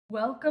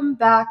Welcome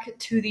back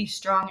to the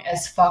Strong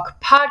as Fuck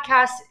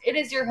podcast. It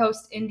is your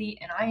host, Indy,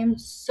 and I am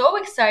so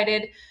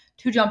excited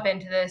to jump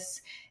into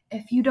this.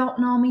 If you don't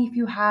know me, if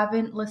you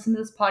haven't listened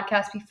to this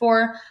podcast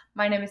before,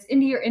 my name is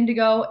Indy or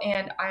Indigo,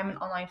 and I'm an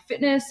online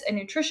fitness and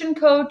nutrition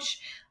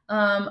coach.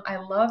 I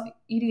love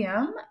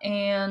EDM,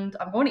 and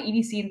I'm going to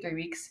EDC in 3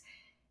 weeks,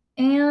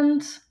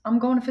 and I'm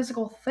going to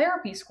physical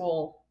therapy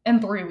school in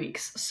 3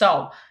 weeks.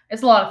 So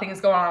it's a lot of things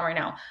going on right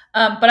now.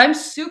 But I'm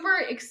super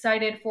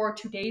excited for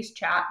today's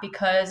chat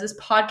because this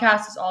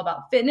podcast is all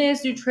about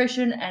fitness,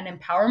 nutrition, and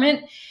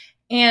empowerment.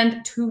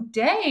 And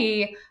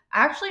today,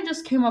 I actually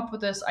just came up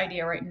with this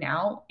idea right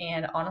now.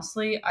 And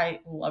honestly, I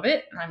love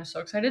it. And I'm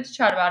so excited to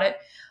chat about it.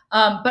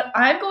 But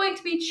I'm going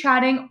to be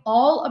chatting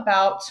all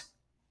about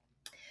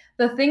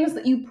the things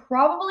that you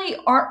probably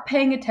aren't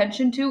paying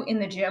attention to in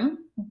the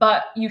gym,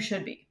 but you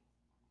should be.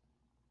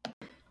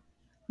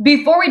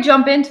 Before we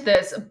jump into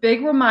this, a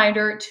big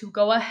reminder to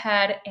go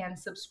ahead and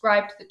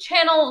subscribe to the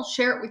channel,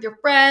 share it with your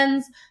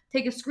friends,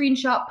 take a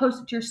screenshot,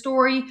 post it to your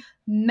story,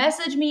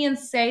 message me and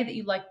say that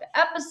you liked the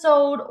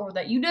episode or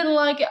that you didn't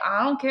like it.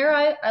 I don't care.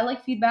 I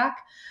like feedback.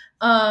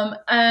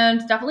 And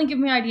definitely give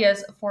me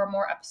ideas for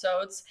more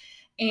episodes.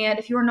 And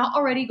if you are not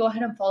already, go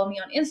ahead and follow me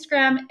on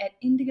Instagram at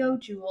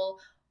indigojewel_.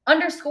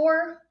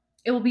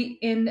 It will be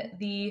in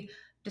the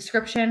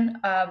description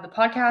of the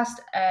podcast,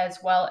 as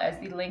well as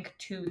the link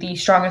to the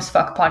Strong as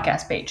Fuck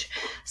podcast page.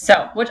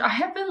 So, which I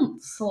have been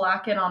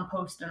slacking on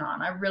posting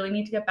on. I really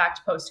need to get back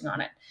to posting on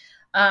it.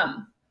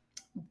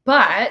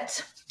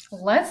 But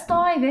let's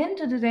dive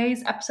into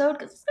today's episode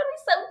because it's going to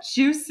be so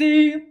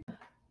juicy.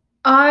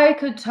 I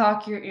could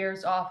talk your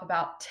ears off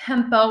about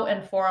tempo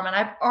and form, and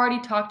I've already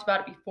talked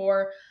about it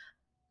before.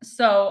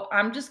 So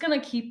I'm just going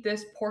to keep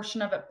this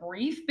portion of it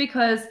brief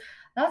because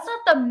that's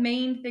not the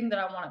main thing that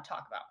I want to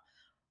talk about.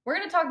 We're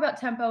going to talk about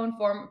tempo and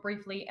form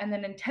briefly, and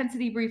then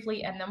intensity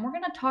briefly, and then we're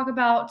going to talk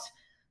about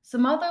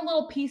some other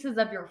little pieces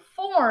of your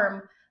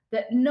form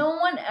that no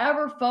one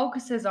ever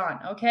focuses on,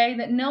 okay?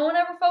 That no one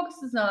ever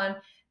focuses on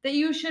that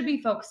you should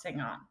be focusing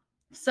on.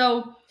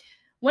 So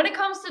when it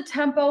comes to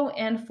tempo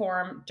and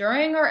form,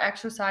 during our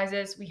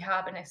exercises, we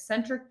have an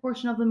eccentric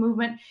portion of the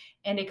movement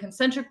and a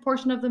concentric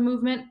portion of the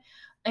movement.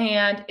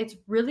 And it's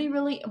really,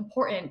 really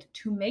important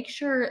to make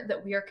sure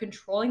that we are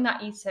controlling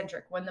that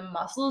eccentric when the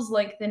muscle is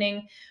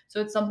lengthening.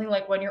 So it's something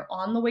like when you're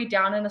on the way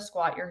down in a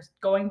squat, you're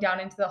going down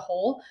into the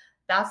hole.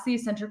 That's the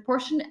eccentric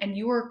portion, and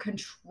you are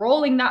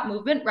controlling that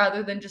movement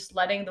rather than just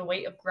letting the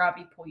weight of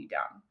gravity pull you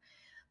down.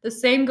 The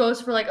same goes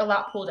for like a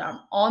lat pull down.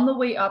 On the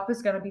way up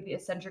is going to be the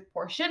eccentric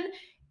portion,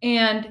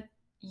 and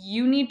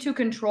you need to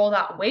control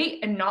that weight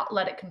and not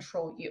let it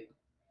control you.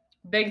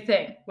 Big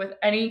thing with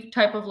any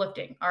type of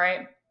lifting, all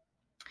right?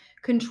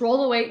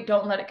 Control the weight,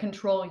 don't let it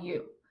control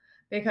you,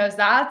 because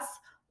that's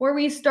where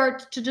we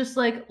start to just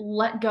like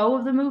let go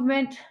of the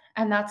movement,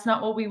 and that's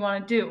not what we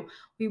want to do.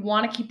 We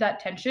want to keep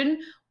that tension.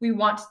 We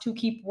want to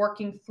keep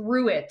working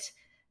through it,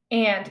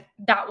 and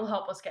that will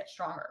help us get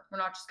stronger. We're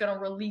not just going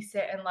to release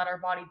it and let our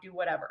body do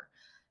whatever.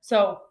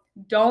 So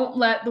don't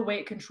let the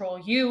weight control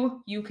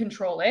you. You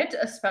control it,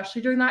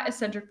 especially during that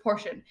eccentric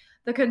portion.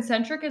 The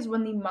concentric is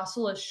when the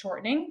muscle is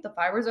shortening, the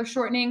fibers are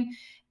shortening,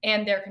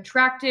 and they're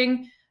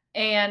contracting.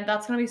 And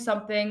that's going to be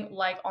something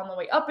like on the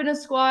way up in a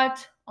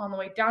squat, on the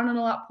way down in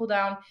a lat pull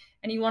down.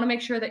 And you want to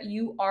make sure that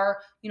you are,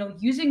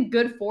 using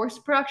good force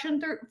production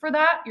for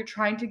that. You're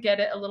trying to get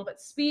it a little bit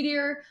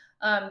speedier.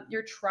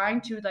 You're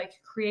trying to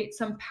create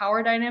some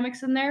power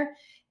dynamics in there.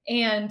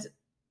 And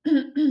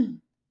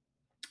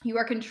you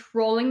are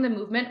controlling the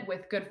movement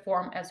with good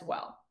form as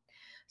well.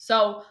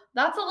 So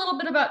that's a little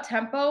bit about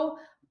tempo.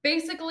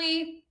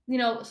 Basically,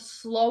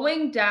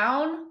 slowing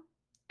down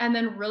and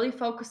then really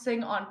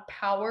focusing on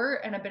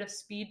power and a bit of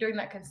speed during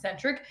that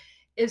concentric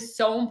is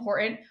so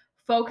important.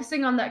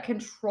 Focusing on that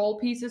control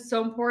piece is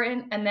so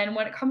important. And then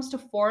when it comes to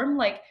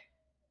form,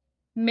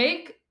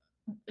 make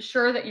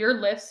sure that your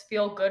lifts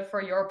feel good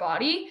for your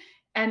body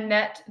and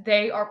that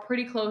they are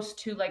pretty close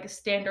to a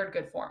standard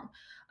good form.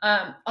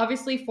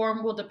 Obviously,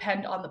 form will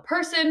depend on the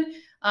person.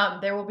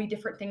 There will be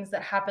different things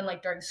that happen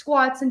during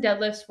squats and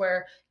deadlifts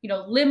where,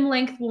 limb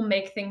length will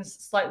make things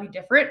slightly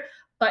different.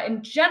 But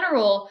in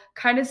general,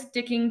 kind of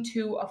sticking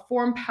to a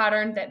form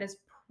pattern that is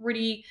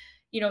pretty,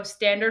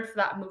 standard for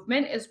that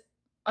movement is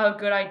a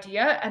good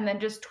idea. And then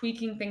just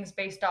tweaking things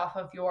based off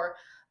of your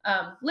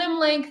limb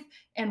length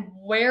and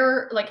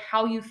where,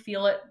 how you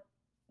feel it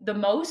the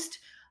most.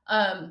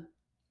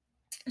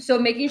 So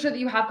making sure that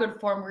you have good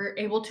form where you're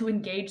able to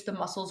engage the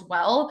muscles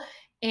well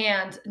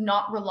and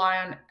not rely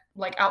on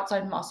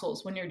outside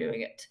muscles when you're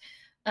doing it.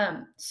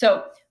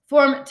 So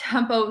form,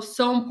 tempo,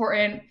 so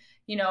important.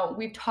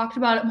 We've talked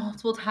about it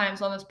multiple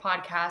times on this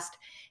podcast,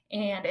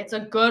 and it's a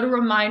good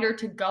reminder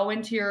to go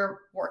into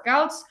your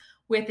workouts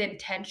with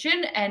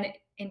intention and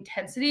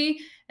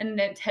intensity and an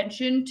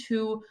intention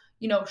to,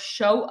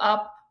 show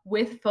up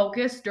with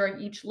focus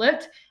during each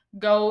lift,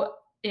 go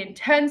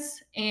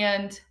intense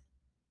and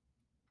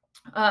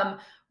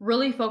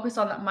really focus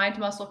on that mind to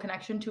muscle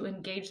connection to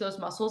engage those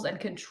muscles and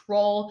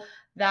control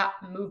that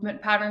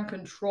movement pattern,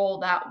 control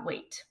that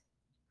weight.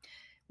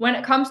 When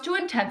it comes to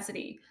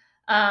intensity,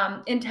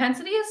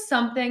 intensity is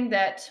something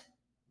that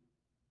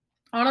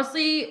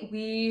honestly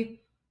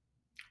we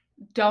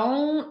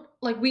don't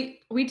like.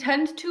 We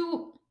tend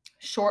to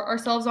short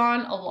ourselves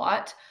on a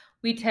lot.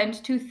 We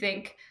tend to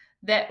think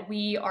that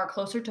we are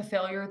closer to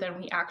failure than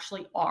we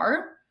actually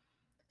are.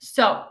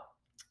 So,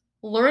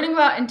 learning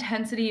about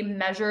intensity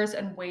measures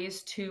and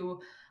ways to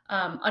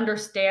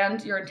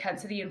understand your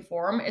intensity and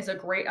form is a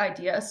great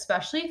idea,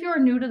 especially if you're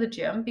new to the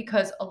gym,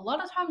 because a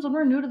lot of times when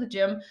we're new to the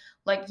gym,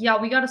 like, yeah,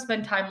 we got to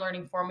spend time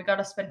learning form, we got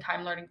to spend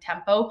time learning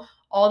tempo.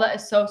 All that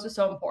is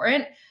so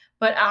important.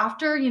 But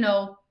after,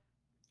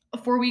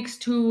 4 weeks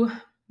to,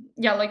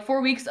 yeah, like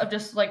 4 weeks of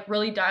just like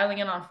really dialing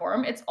in on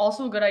form, it's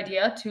also a good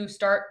idea to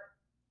start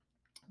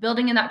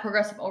building in that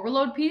progressive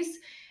overload piece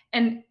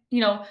and,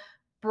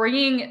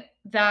 bringing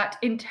that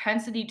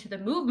intensity to the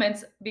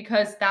movements,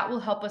 because that will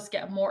help us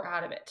get more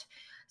out of it.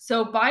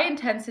 So by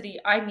intensity,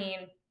 I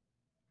mean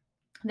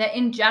that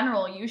in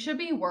general, you should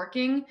be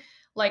working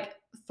like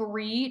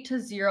 3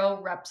 to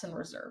 0 reps in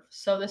reserve.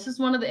 So this is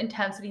one of the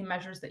intensity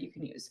measures that you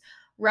can use.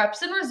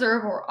 Reps in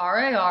reserve, or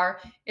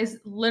RIR, is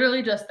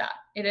literally just that.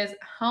 It is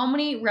how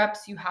many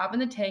reps you have in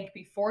the tank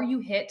before you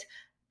hit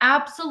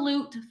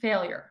absolute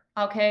failure.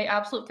 Okay,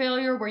 absolute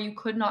failure where you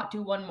could not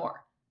do one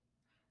more.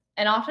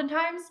 And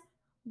oftentimes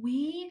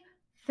we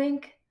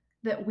think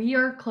that we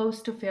are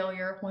close to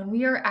failure when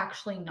we are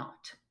actually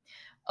not.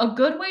 A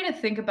good way to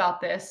think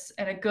about this,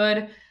 and a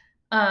good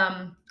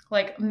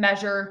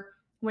measure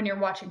when you're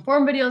watching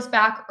form videos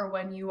back, or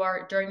when you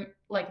are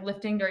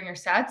lifting during your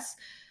sets,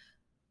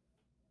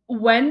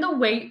 when the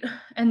weight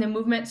and the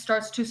movement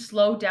starts to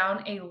slow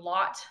down a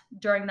lot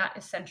during that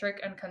eccentric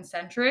and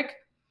concentric,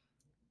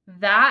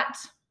 that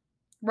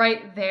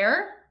right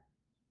there,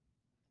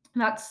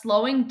 that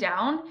slowing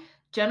down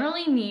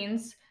generally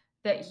means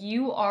that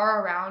you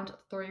are around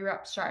 3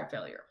 reps shy of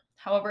failure.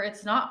 However,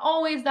 it's not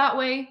always that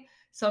way.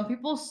 Some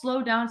people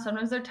slow down.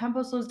 Sometimes their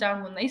tempo slows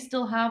down when they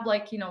still have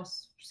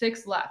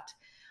 6 left.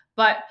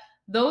 But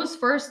those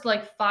first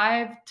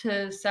 5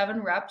 to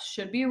 7 reps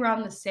should be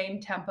around the same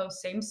tempo,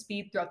 same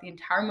speed throughout the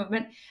entire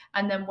movement.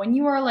 And then when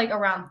you are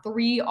around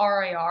 3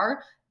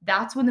 RIR,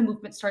 that's when the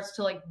movement starts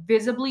to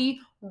visibly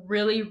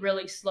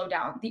really slow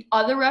down. The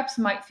other reps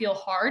might feel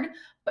hard,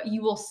 but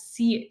you will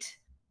see it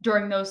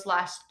during those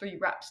last 3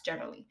 reps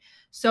generally.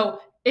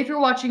 So if you're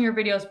watching your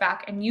videos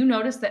back and you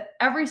notice that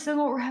every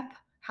single rep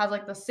has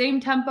the same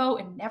tempo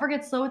and never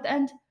gets slow at the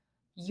end,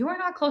 you are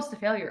not close to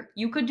failure.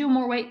 You could do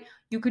more weight,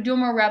 you could do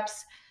more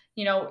reps,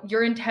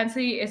 your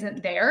intensity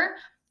isn't there.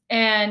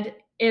 And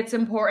it's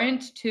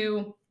important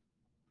to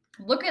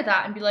look at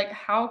that and be like,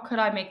 how could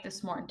I make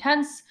this more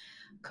intense?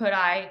 Could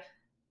I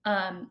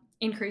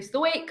increase the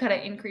weight? Could I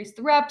increase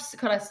the reps?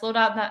 Could I slow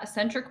down that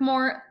eccentric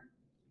more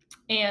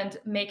and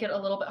make it a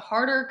little bit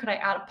harder? Could I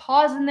add a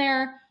pause in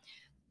there?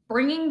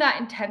 Bringing that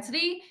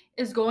intensity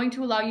is going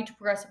to allow you to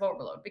progressive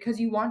overload, because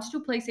you want to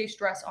place a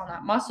stress on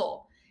that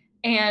muscle.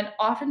 And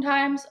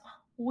oftentimes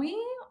we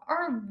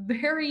are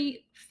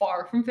very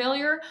far from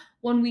failure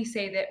when we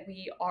say that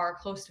we are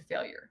close to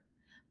failure,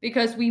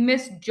 because we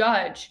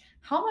misjudge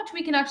how much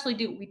we can actually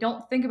do. We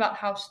don't think about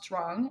how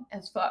strong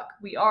as fuck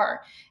we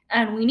are,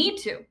 and we need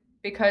to,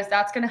 because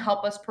that's going to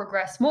help us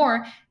progress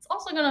more. It's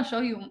also going to show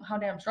you how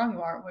damn strong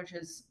you are, which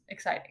is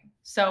exciting.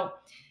 So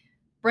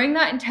bring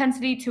that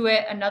intensity to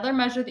it. Another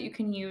measure that you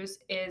can use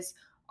is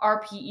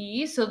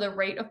RPE, so the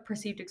rate of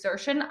perceived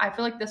exertion. I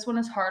feel like this one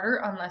is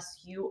harder unless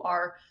you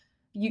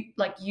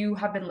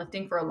have been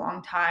lifting for a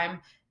long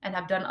time and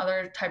have done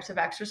other types of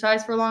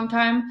exercise for a long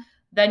time.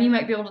 Then you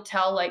might be able to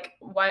tell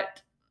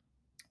what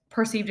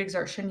perceived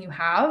exertion you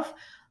have,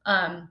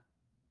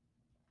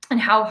 and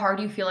how hard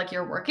you feel like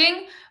you're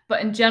working. But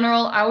in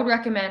general, I would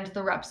recommend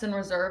the reps in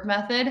reserve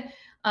method.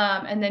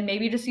 And then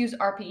maybe just use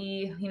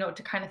RPE,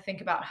 to kind of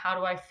think about, how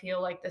do I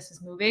feel like this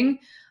is moving?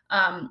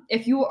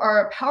 If you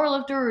are a power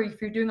lifter, or if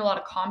you're doing a lot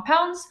of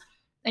compounds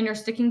and you're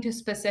sticking to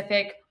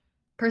specific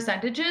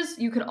percentages,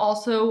 you could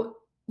also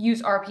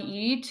use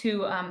RPE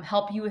to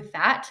help you with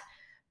that,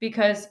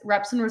 because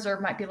reps in reserve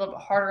might be a little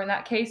bit harder in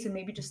that case. And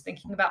maybe just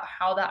thinking about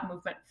how that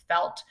movement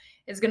felt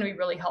is going to be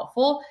really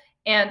helpful.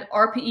 And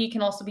RPE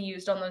can also be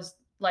used on those,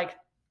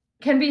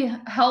 can be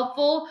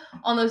helpful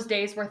on those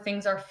days where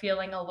things are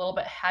feeling a little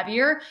bit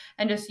heavier,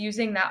 and just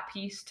using that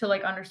piece to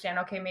understand,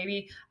 okay,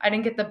 maybe I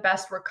didn't get the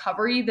best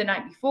recovery the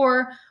night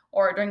before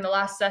or during the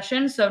last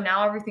session. So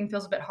now everything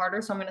feels a bit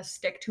harder. So I'm going to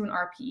stick to an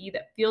RPE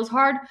that feels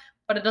hard,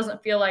 but it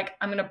doesn't feel like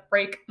I'm going to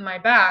break my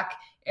back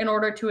in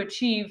order to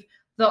achieve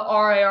the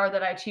RIR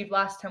that I achieved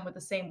last time with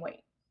the same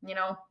weight,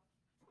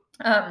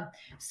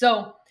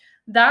 So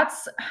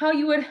that's how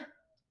you would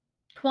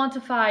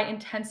quantify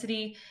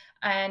intensity.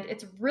 And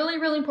it's really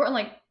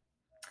important.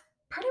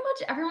 Pretty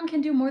much everyone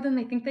can do more than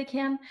they think they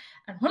can.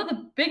 And one of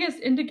the biggest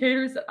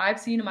indicators that I've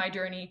seen in my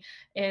journey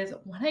is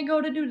when I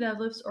go to do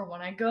deadlifts, or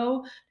when I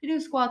go to do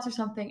squats or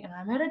something, and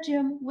I'm at a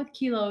gym with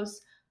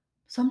kilos,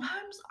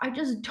 sometimes I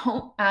just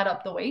don't add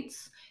up the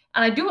weights.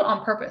 And I do it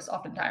on purpose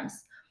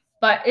oftentimes.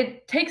 But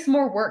it takes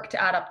more work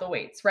to add up the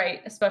weights,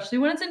 right? Especially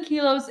when it's in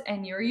kilos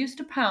and you're used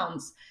to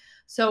pounds.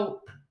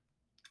 So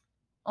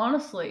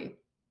honestly,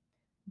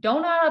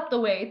 don't add up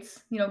the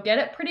weights, get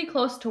it pretty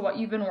close to what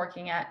you've been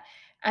working at,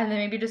 and then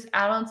maybe just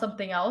add on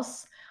something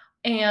else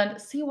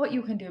and see what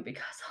you can do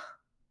because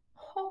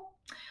oh,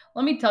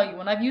 let me tell you,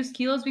 when I've used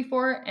kilos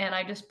before and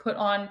I just put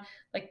on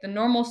like the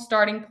normal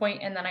starting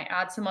point and then I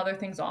add some other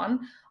things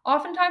on,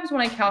 oftentimes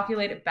when I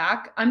calculate it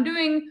back, I'm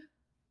doing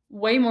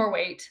way more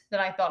weight than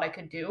I thought I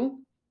could do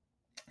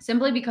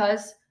simply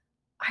because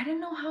I didn't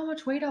know how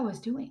much weight I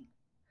was doing.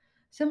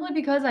 Simply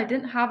because I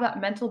didn't have that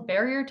mental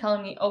barrier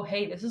telling me, oh,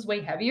 hey, this is way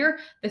heavier.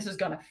 This is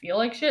going to feel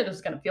like shit. This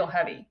is going to feel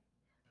heavy.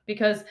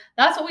 Because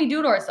that's what we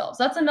do to ourselves.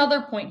 That's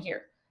another point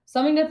here.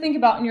 Something to think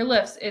about in your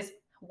lifts is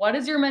what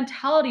is your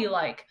mentality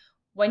like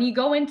when you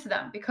go into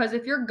them? Because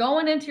if you're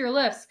going into your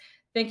lifts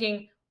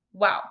thinking,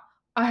 wow,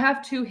 I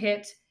have to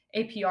hit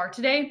a PR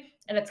today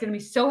and it's going to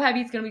be so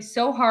heavy, it's going to be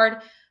so hard.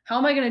 How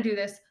am I going to do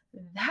this?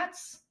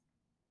 That's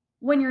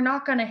when you're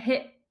not going to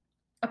hit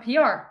a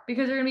PR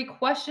because you're going to be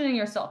questioning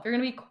yourself. You're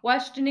going to be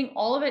questioning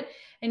all of it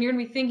and you're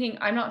going to be thinking,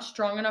 I'm not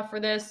strong enough for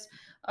this.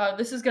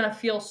 This is going to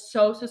feel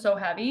so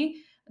heavy.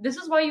 This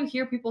is why you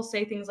hear people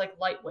say things like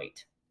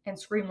lightweight and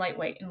scream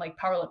lightweight in like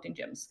powerlifting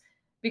gyms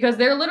because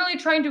they're literally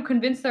trying to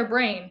convince their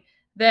brain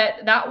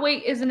that that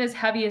weight isn't as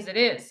heavy as it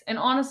is. And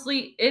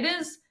honestly, it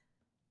is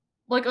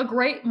like a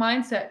great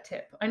mindset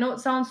tip. I know it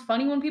sounds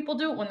funny when people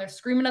do it, when they're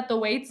screaming at the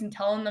weights and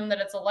telling them that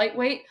it's a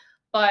lightweight,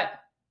 but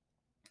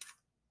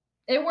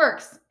it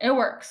works. It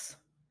works.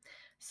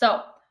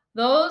 So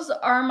those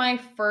are my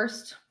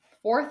first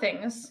 4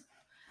 things.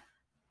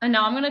 And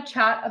now I'm going to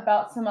chat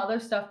about some other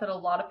stuff that a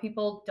lot of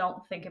people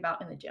don't think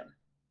about in the gym.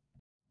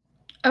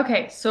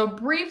 Okay, so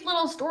brief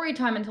little story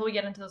time until we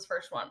get into this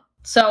first one.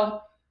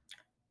 So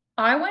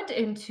I went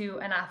into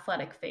an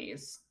athletic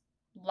phase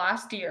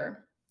last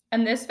year,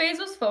 and this phase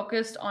was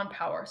focused on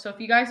power. So if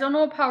you guys don't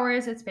know what power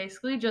is, it's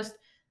basically just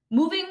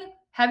moving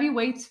heavy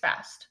weights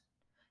fast.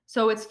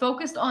 So it's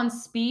focused on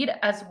speed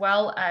as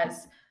well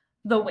as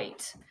the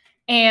weight.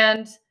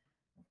 And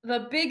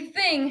the big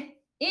thing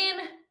in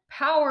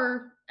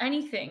power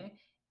anything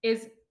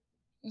is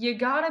you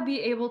got to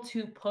be able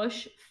to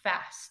push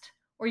fast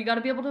or you got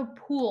to be able to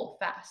pull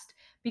fast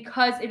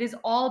because it is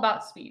all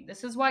about speed.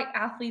 This is why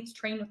athletes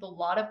train with a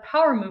lot of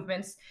power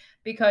movements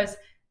because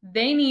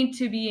they need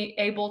to be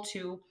able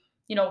to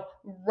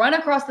run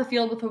across the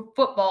field with a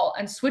football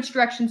and switch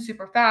directions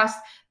super fast,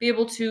 be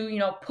able to,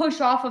 push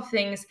off of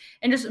things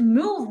and just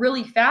move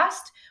really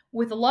fast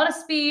with a lot of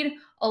speed,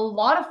 a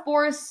lot of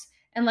force,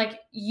 and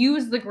like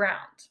use the ground.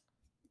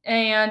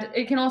 And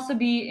it can also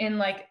be in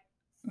like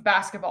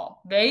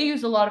basketball. They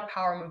use a lot of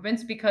power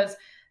movements because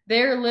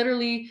they're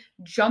literally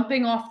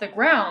jumping off the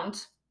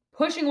ground,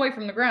 pushing away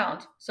from the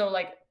ground. So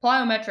like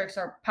plyometrics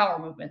are power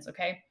movements,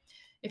 okay?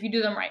 If you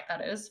do them right, that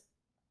is.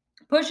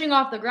 Pushing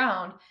off the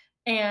ground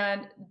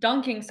and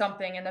dunking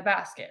something in the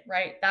basket,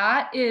 right?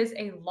 That is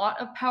a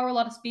lot of power, a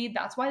lot of speed.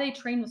 That's why they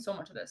train with so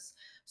much of this.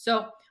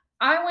 So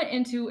I went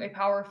into a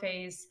power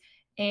phase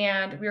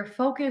and we were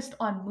focused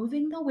on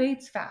moving the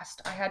weights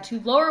fast. I had to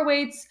lower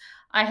weights.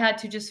 I had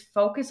to just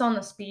focus on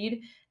the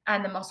speed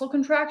and the muscle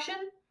contraction.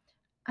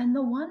 And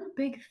the one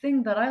big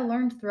thing that I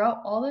learned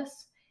throughout all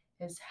this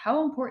is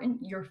how important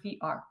your feet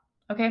are.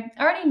 Okay.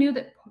 I already knew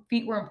that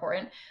feet were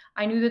important.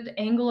 I knew that the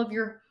angle of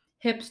your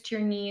hips to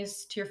your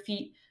knees to your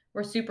feet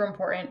were super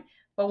important.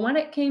 But when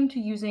it came to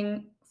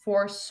using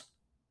force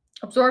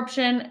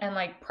absorption and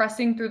like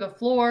pressing through the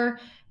floor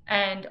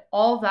and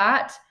all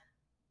that,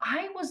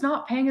 I was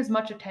not paying as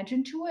much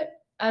attention to it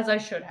as I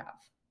should have.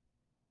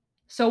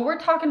 So we're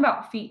talking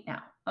about feet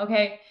now,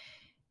 okay?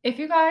 If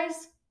you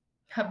guys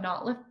have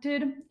not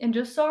lifted in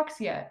just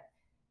socks yet,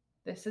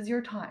 this is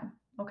your time,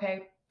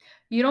 okay?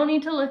 You don't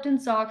need to lift in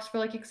socks for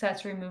like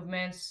accessory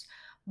movements,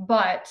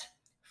 but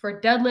for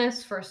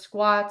deadlifts, for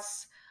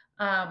squats,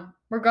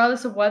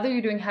 regardless of whether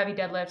you're doing heavy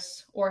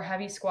deadlifts or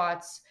heavy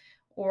squats,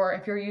 or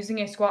if you're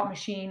using a squat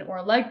machine or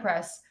a leg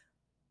press,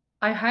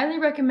 I highly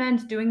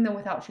recommend doing them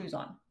without shoes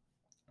on.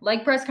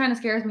 Leg press kind of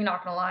scares me,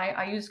 not gonna lie.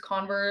 I use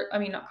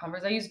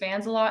I use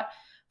Vans a lot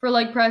for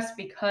leg press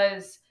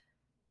because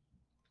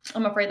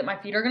I'm afraid that my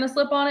feet are gonna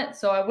slip on it.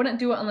 So I wouldn't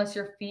do it unless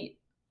your feet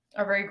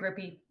are very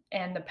grippy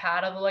and the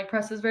pad of the leg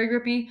press is very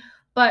grippy.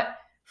 But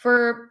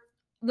for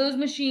those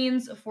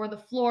machines, for the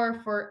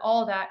floor, for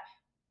all that,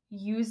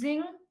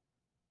 using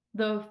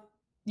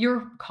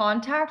your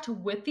contact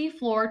with the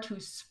floor to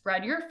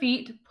spread your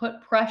feet, put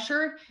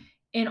pressure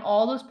in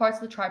all those parts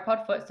of the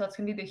tripod foot. So that's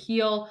going to be the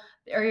heel,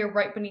 the area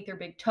right beneath your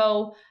big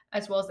toe,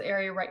 as well as the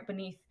area right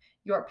beneath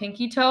your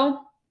pinky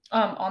toe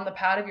on the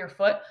pad of your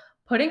foot.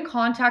 Putting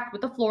contact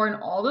with the floor in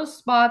all those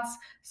spots,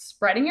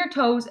 spreading your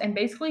toes, and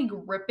basically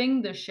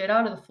gripping the shit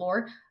out of the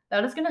floor.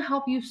 That is going to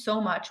help you so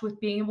much with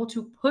being able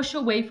to push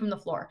away from the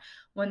floor.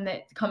 When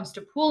it comes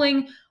to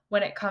pulling,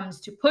 when it comes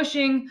to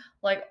pushing,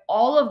 like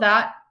all of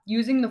that,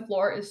 using the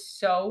floor is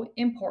so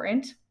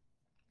important.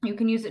 You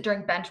can use it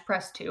during bench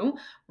press too.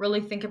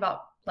 Really think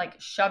about like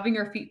shoving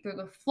your feet through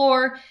the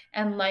floor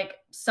and like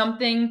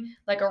something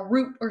like a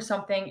root or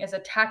something is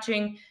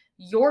attaching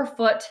your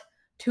foot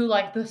to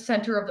like the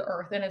center of the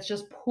earth, and it's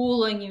just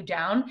pulling you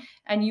down,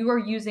 and you are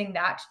using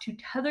that to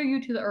tether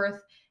you to the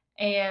earth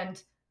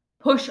and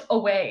push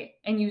away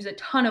and use a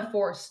ton of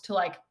force to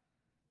like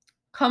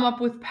come up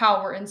with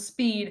power and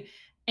speed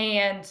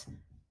and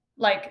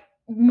like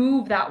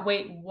move that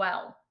weight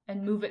well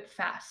and move it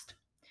fast.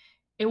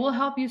 It will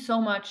help you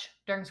so much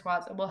during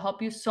squats. It will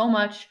help you so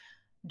much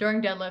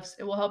during deadlifts.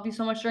 It will help you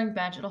so much during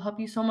bench. It'll help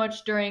you so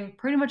much during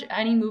pretty much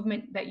any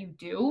movement that you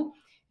do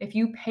if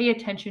you pay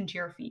attention to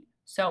your feet.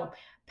 So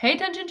pay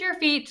attention to your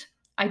feet.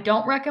 I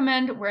don't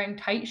recommend wearing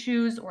tight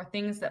shoes or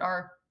things that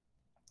are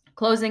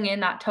closing in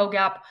that toe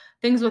gap,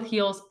 things with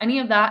heels, any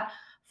of that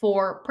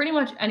for pretty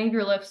much any of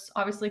your lifts.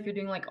 Obviously, if you're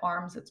doing like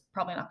arms, it's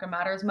probably not going to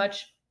matter as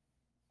much.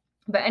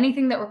 But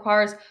anything that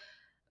requires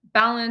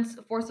balance,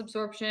 force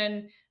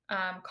absorption,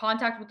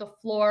 contact with the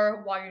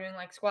floor while you're doing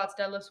like squats,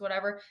 deadlifts,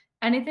 whatever,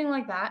 anything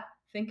like that,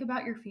 think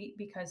about your feet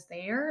because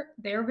they're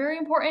very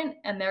important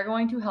and they're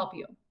going to help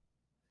you.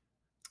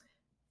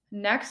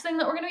 Next thing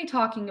that we're going to be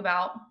talking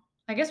about,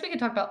 I guess we could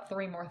talk about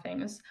 3 more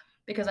things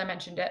because I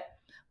mentioned it,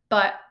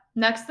 but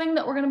next thing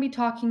that we're going to be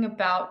talking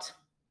about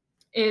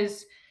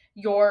is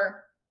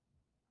your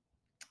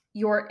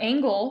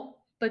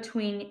angle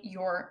between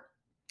your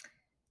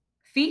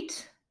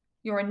feet,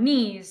 your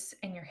knees,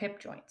 and your hip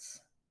joints,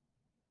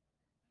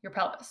 your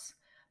pelvis.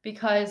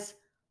 Because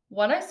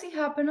what I see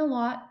happen a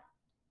lot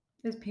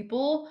is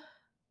people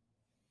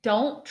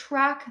don't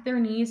track their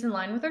knees in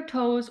line with their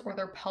toes, or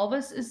their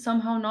pelvis is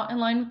somehow not in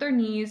line with their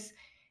knees.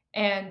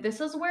 And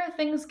this is where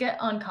things get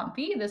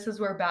uncomfy. This is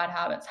where bad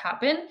habits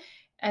happen.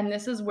 And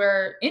this is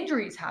where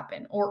injuries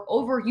happen or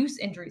overuse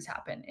injuries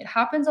happen. It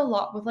happens a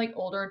lot with like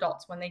older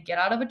adults when they get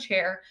out of a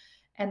chair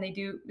and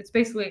it's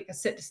basically like a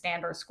sit to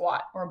stand or a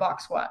squat or a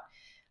box squat.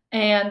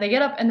 And they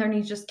get up and their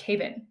knees just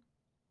cave in.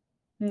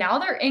 Now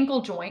their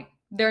ankle joint,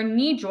 their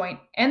knee joint,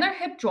 and their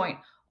hip joint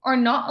are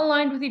not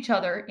aligned with each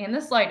other in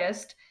the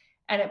slightest,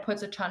 and it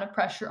puts a ton of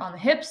pressure on the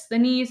hips, the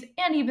knees,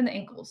 and even the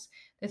ankles.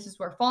 This is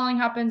where falling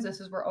happens. This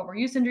is where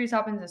overuse injuries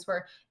happen. This is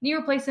where knee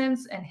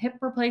replacements and hip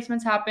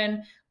replacements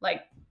happen.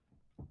 Like,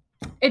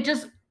 it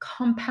just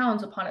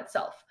compounds upon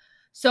itself.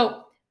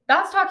 So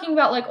that's talking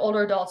about like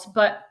older adults,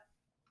 but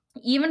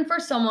even for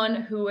someone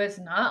who is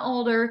not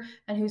older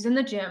and who's in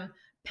the gym,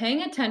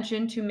 paying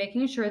attention to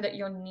making sure that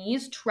your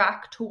knees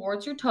track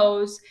towards your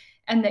toes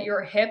and that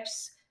your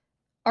hips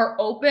are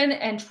open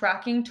and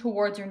tracking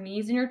towards your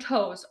knees and your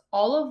toes,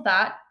 all of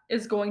that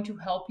is going to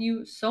help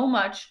you so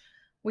much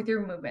with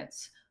your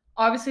movements.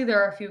 Obviously,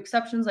 there are a few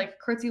exceptions like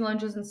curtsy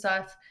lunges and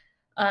stuff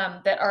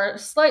that are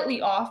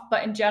slightly off,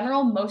 but in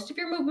general, most of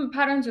your movement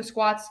patterns, your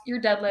squats,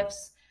 your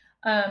deadlifts,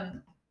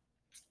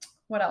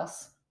 what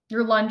else?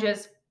 Your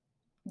lunges,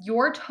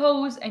 your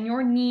toes and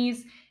your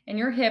knees and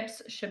your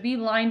hips should be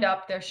lined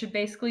up. There should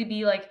basically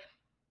be like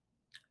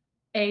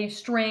a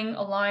string,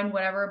 a line,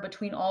 whatever,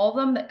 between all of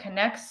them that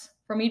connects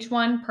from each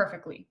one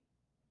perfectly.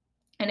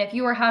 And if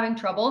you are having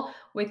trouble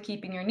with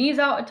keeping your knees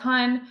out a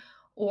ton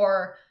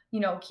or,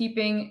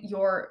 keeping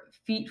your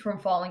feet from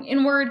falling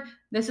inward,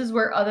 this is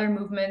where other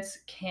movements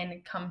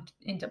can come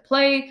into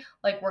play,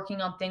 like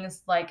working on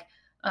things like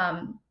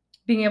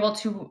being able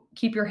to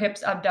keep your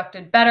hips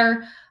abducted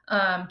better,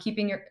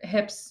 keeping your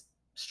hips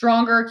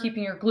stronger,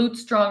 keeping your glutes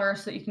stronger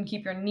so that you can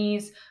keep your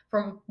knees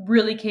from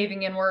really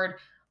caving inward,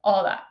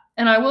 all that.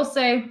 And I will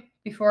say,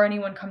 before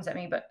anyone comes at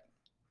me, but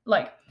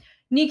like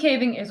knee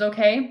caving is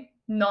okay.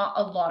 Not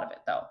a lot of it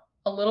though.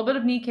 A little bit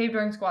of knee cave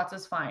during squats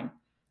is fine.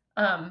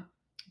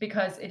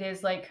 Because it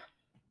is like,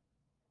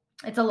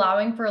 it's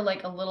allowing for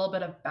like a little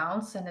bit of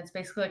bounce and it's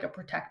basically like a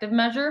protective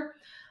measure.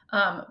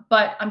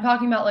 But I'm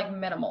talking about like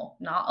minimal,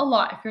 not a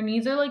lot. If your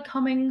knees are like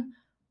coming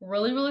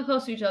really, really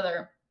close to each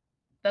other,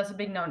 that's a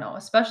big no-no,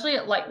 especially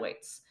at light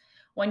weights.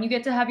 When you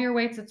get to heavier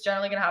weights, it's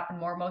generally going to happen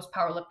more. Most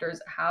power lifters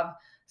have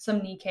some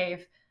knee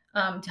cave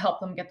to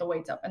help them get the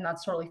weights up, and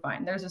that's totally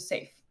fine. There's a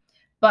safe.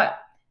 But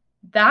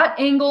that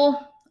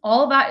angle,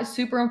 all of that is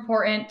super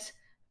important.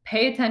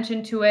 Pay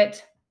attention to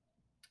it.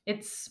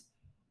 It's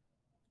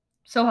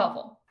so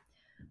helpful.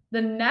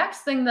 The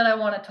next thing that I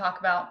want to talk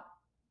about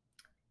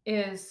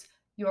is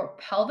your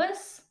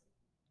pelvis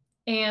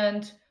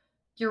and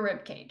your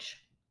rib cage.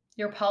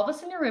 Your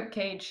pelvis and your rib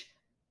cage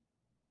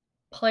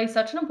play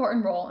such an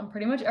important role in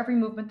pretty much every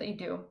movement that you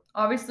do.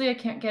 Obviously, I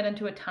can't get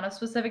into a ton of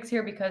specifics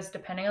here because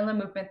depending on the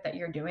movement that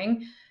you're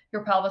doing,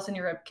 your pelvis and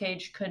your rib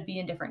cage could be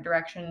in different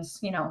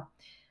directions,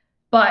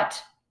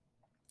 But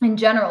in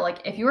general,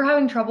 like if you are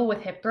having trouble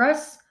with hip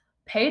thrusts,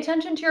 pay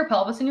attention to your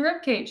pelvis and your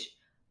rib cage.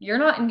 You're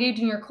not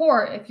engaging your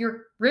core if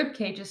your rib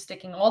cage is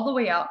sticking all the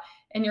way out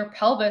and your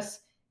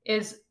pelvis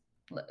is,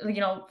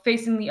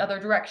 facing the other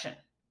direction.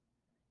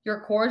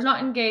 Your core is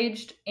not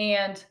engaged,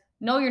 and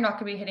no, you're not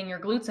going to be hitting your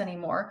glutes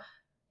anymore.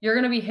 You're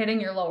going to be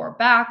hitting your lower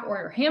back or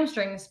your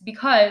hamstrings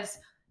because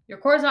your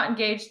core is not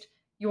engaged,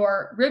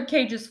 your rib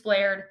cage is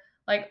flared,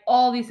 like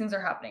all these things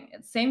are happening.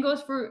 And same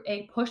goes for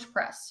a push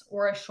press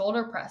or a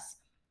shoulder press.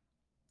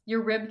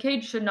 Your rib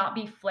cage should not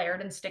be flared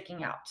and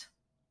sticking out.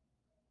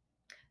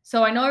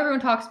 So I know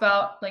everyone talks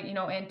about like,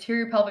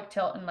 anterior pelvic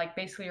tilt and like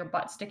basically your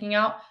butt sticking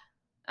out.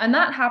 And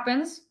that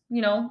happens,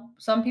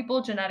 some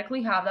people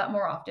genetically have that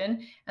more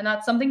often. And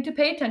that's something to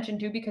pay attention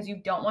to because you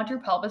don't want your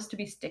pelvis to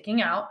be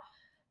sticking out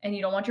and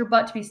you don't want your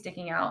butt to be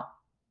sticking out.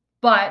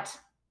 But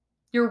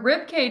your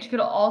rib cage could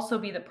also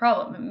be the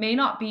problem. It may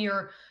not be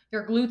your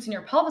glutes and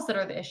your pelvis that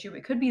are the issue.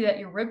 It could be that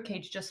your rib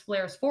cage just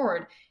flares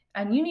forward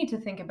and you need to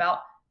think about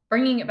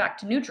bringing it back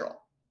to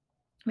neutral.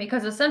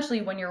 Because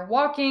essentially when you're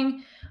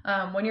walking,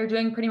 when you're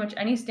doing pretty much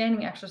any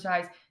standing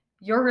exercise,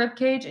 your rib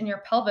cage and your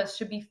pelvis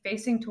should be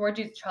facing towards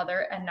each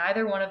other and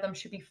neither one of them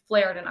should be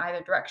flared in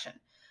either direction,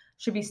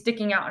 should be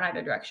sticking out in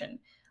either direction.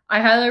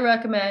 I highly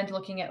recommend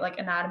looking at like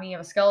anatomy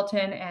of a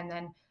skeleton and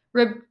then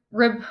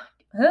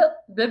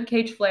rib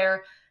cage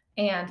flare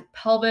and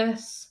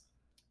pelvis,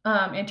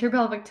 anterior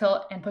pelvic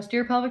tilt and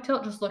posterior pelvic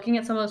tilt, just looking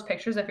at some of those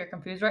pictures if you're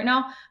confused right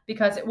now,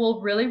 because it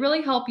will really,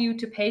 really help you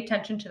to pay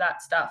attention to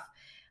that stuff.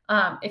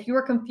 If you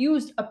are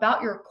confused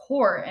about your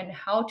core and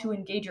how to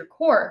engage your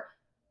core,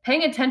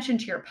 paying attention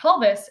to your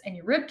pelvis and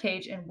your rib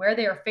cage and where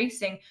they are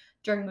facing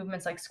during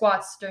movements like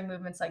squats, during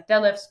movements like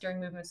deadlifts, during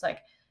movements like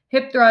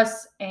hip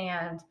thrusts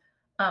and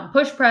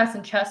push press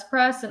and chest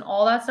press and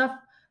all that stuff,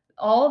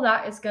 all of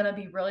that is going to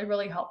be really,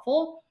 really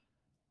helpful.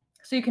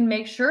 So you can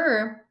make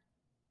sure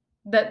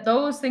that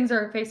those things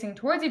are facing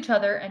towards each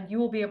other and you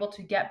will be able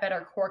to get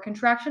better core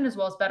contraction as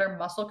well as better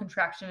muscle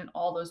contraction in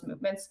all those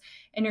movements.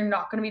 And you're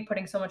not going to be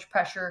putting so much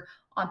pressure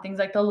on things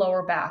like the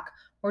lower back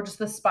or just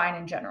the spine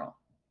in general.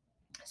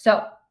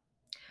 So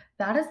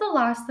that is the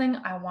last thing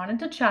I wanted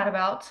to chat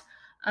about.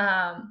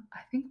 I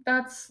think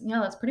that's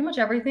pretty much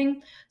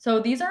everything. So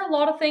these are a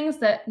lot of things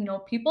that,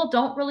 people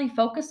don't really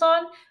focus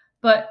on,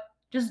 but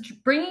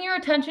just bringing your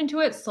attention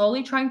to it,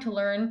 slowly trying to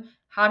learn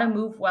how to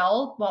move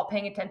well while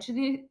paying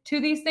attention to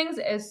these things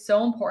is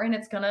so important.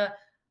 It's going to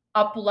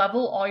up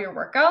level all your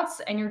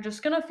workouts and you're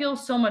just going to feel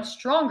so much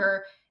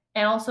stronger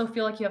and also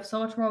feel like you have so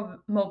much more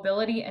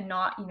mobility and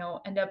not,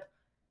 end up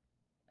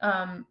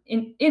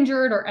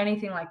injured or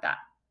anything like that.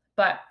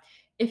 But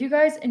if you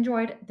guys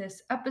enjoyed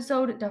this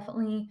episode,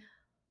 definitely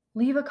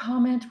leave a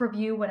comment,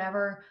 review,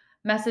 whatever,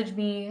 message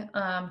me,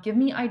 give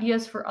me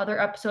ideas for other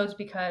episodes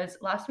because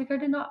last week I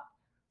did not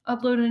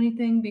upload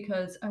anything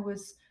because I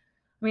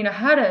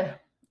had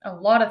a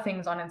lot of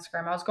things on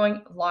Instagram. I was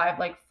going live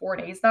like 4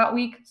 days that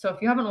week. So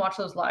if you haven't watched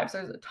those lives,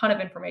 there's a ton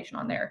of information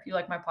on there. If you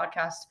like my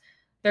podcast,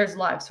 there's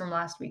lives from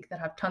last week that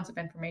have tons of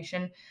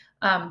information.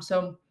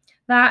 So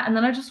that, and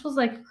then I just was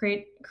like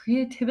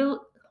creatively,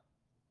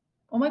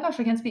 oh my gosh,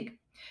 I can't speak.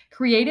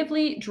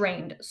 Creatively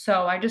drained.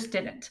 So I just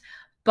didn't.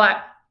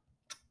 But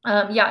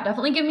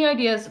definitely give me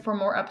ideas for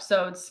more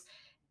episodes.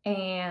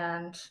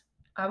 And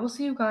I will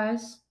see you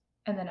guys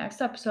in the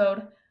next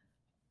episode.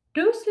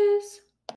 Deuces.